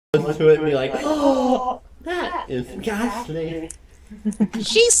to it and be like, oh, that is ghastly.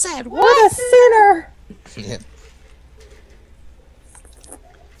 She said, What a sinner! Yeah.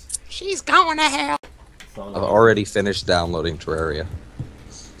 She's going to hell. Song I've already finished downloading Terraria.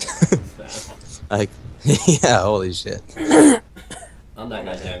 Like, yeah, holy shit. I'm not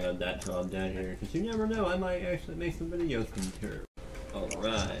gonna download that till I'm down here, because you never know, I might actually make some videos from here.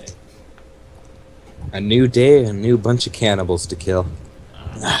 Alright. A new day, a new bunch of cannibals to kill.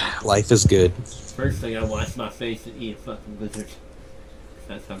 Life is good. First thing I wash my face and eat a fucking lizard.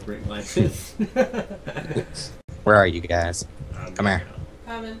 That's how great life is. Where are you guys? Come here.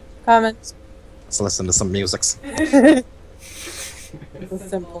 Comments. Let's listen to some music. The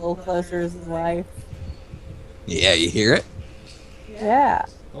simple pleasures of life. Yeah, you hear it? Yeah.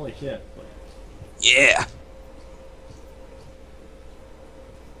 Holy shit. Yeah.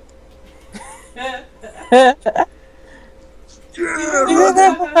 Yeah.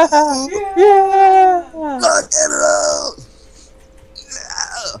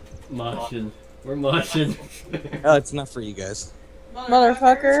 Moshing. We're moshing. Oh, it's enough for you guys.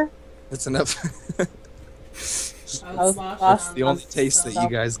 Motherfucker. It's enough. I was That's the only taste that you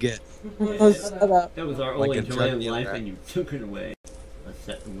guys get. Shut up. That was our Like only a joy drug in dealer, life right? and you took it away. Let's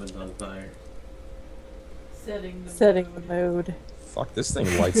set the wood on fire. Setting the mood. Fuck, this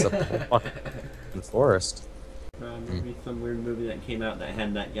thing lights up the whole fucking forest. Maybe some weird movie that came out that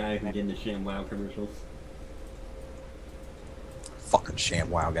had that guy who did the ShamWow commercials. Fucking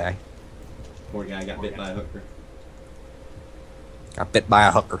ShamWow guy. Poor guy got bit by a hooker. Got bit by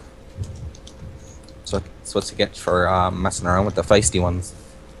a hooker. So that's what you get for messing around with the feisty ones.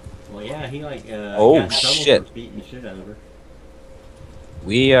 Well, yeah, he like Oh, got in trouble shit. for beating the shit out of her.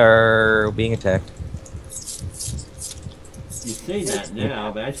 We are being attacked. You say that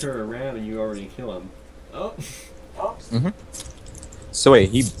now, but I turn around and you already kill him. Oh. So wait,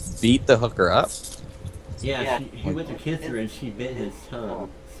 he beat the hooker up? Yeah, he went to kiss her and she bit his tongue.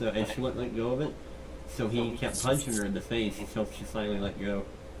 So and she wouldn't let go of it. So he kept punching her in the face until she finally let go.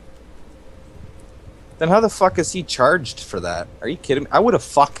 Then how the fuck is he charged for that? Are you kidding me? I would have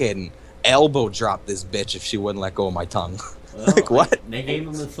fucking elbow dropped this bitch if she wouldn't let go of my tongue. Well, Like, what? They gave him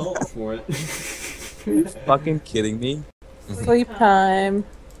assault for it. Fucking kidding me? Sleep time.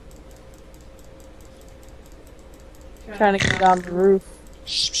 Trying to get on the roof.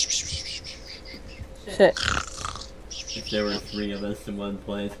 Shit. If there were 3 of us in one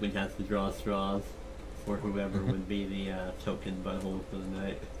place, we'd have to draw straws for whoever would be the token butthole for the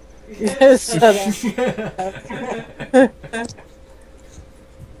night. Shut up.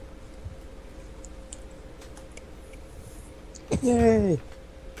 Yay!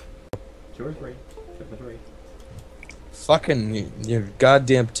 George Ray. Triple 3. Fucking your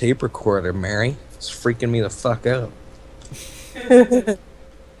goddamn tape recorder, Mary. It's freaking me the fuck out.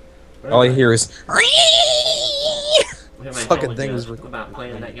 All I hear is fucking thing is about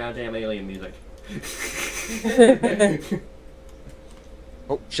playing that goddamn alien music.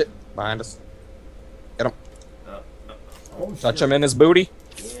 oh shit behind us. Get him. Oh, Touch shit. him in his booty.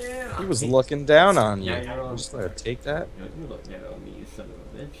 Yeah. He was looking down on you. Yeah, you're on. Just let her take that. You look down on me, you son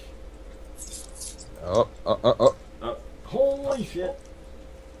of a bitch. Oh. Oh, holy shit.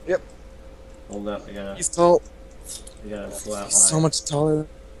 Yep. Hold up, I gotta He's tall. pull out He's so much taller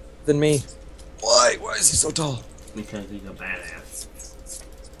than me. Why? Why is he so tall? because he's a badass.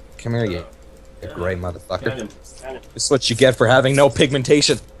 Come here, you gray Got motherfucker. him. This is what you get for having no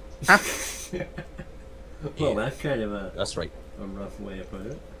pigmentation. Well, that's kind of a That's right. rough way to put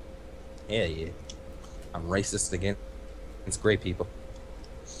it. Yeah. I'm racist against gray people.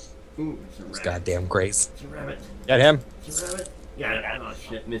 Ooh, it's a Those rabbit. goddamn grays. It's a rabbit. Get him. It's a rabbit. Got him. Oh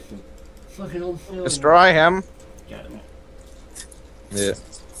shit, missed him. Fucking old film. Destroy him. Got him. Yeah.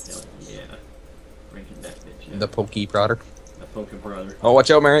 Hell yeah. Breaking that bitch. The pokey prodder. The poker brother. Oh,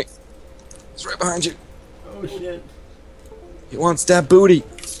 watch out, Mary. He's right behind you. Oh shit. He wants that booty.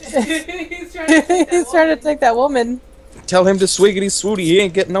 He's trying to take that woman. Tell him to swiggity swooty. He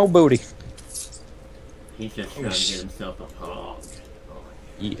ain't getting no booty. He's just trying to get himself a hog.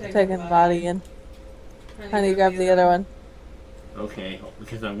 Yeah. Taking the body in. Honey, grab the other one. Okay,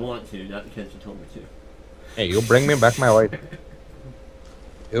 because I want to, not because you told me to. Hey, you'll bring me back my wife.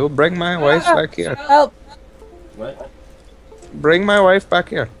 You'll bring my wife back here. Help! What? Bring my wife back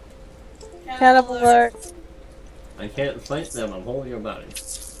here. Cannibal alert. I can't fight them, I'm holding your body.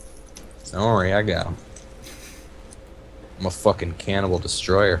 Don't worry, I got him. I'm a fucking cannibal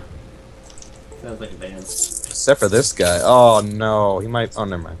destroyer. Sounds like a band. Except for this guy. Oh no, he might. Oh,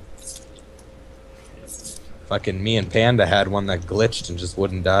 never mind. Fucking me and Panda had one that glitched and just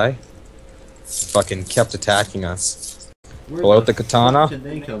wouldn't die. Fucking kept attacking us. Where Pull out the fuck katana. did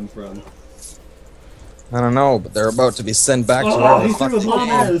they come from? I don't know, but they're about to be sent back to Oh, where he the fuck threw a they bomb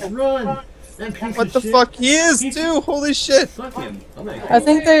came. at us! Run! That piece What of the shit. fuck? He is He- too! Holy shit! Fuck him. I'm like, I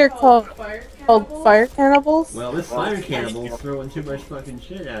think they're called fire cannibals. well, this fire cannibal's throwing too much fucking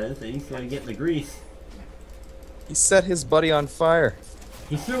shit at us, and he's gonna get in the grease. He set his buddy on fire.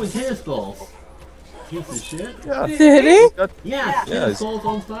 He's throwing tennis balls. Piece of shit. Yeah. Did he? Yeah, tennis he's- balls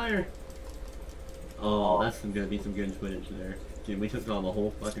on fire. Oh, that's gonna be some good footage there. Dude, we took on the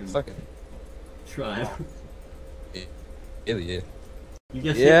whole fucking Fucking tribe. idiot. You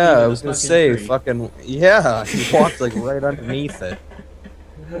just hit me Yeah, with I a was gonna fucking say, tree. fucking, yeah, he walked like right underneath it.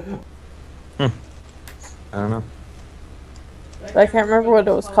 I don't know. I can't remember what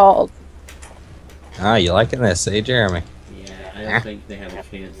it was called. Ah, you liking this, eh, Jeremy? Yeah, I don't think they have a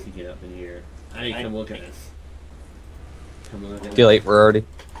chance to get up in here. I need to come look at this. Come look at Too late, we're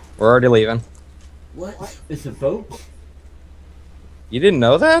already leaving. What? It's a boat? You didn't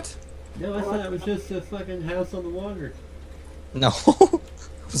know that? No, I thought it was just a fucking house on the water. No. I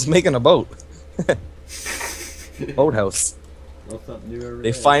was making a boat. Boathouse. Well, something new every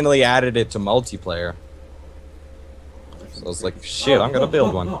They day. finally added it to multiplayer. So I was like, shit, I'm gonna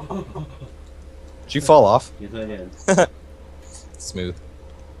build one. Did you fall off? Yes, I did. Smooth.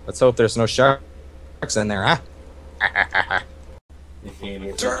 Let's hope there's no sharks in there, huh? This game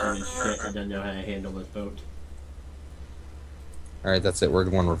is fucking shit. I don't know how to handle this boat. Alright, that's it. We're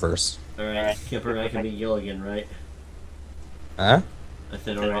going reverse. Alright, Skipper, I can be Gilligan, right? Huh? I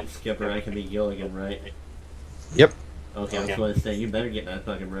said, alright, Skipper, I can be Gilligan, right? Yep. Okay, I was going to say, you better get that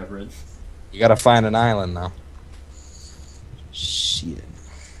fucking reference. You gotta find an island now. Shit.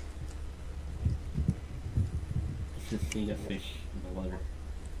 It's just seeing a fish in the water.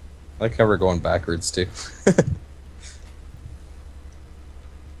 I like how we're going backwards, too.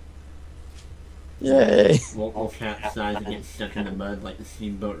 Yay! We'll capsize and get stuck in the mud like the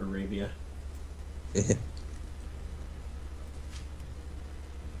steamboat Arabia. I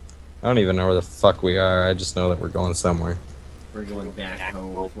don't even know where the fuck we are. I just know that we're going somewhere. We're going back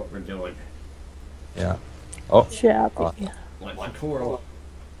home is what we're doing. Yeah. Oh, Chappy. Watch the coral.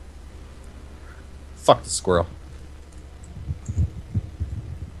 fuck the squirrel.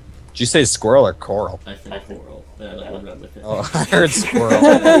 Did you say squirrel or coral? I said coral. I'll run with it. Oh, I heard squirrel.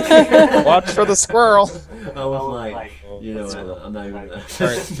 Watch for the squirrel. I was like, you know what, I'm not even gonna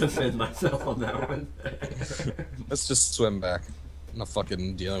defend myself on that one. Let's just swim back. I'm not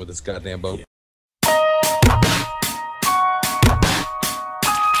fucking dealing with this goddamn boat.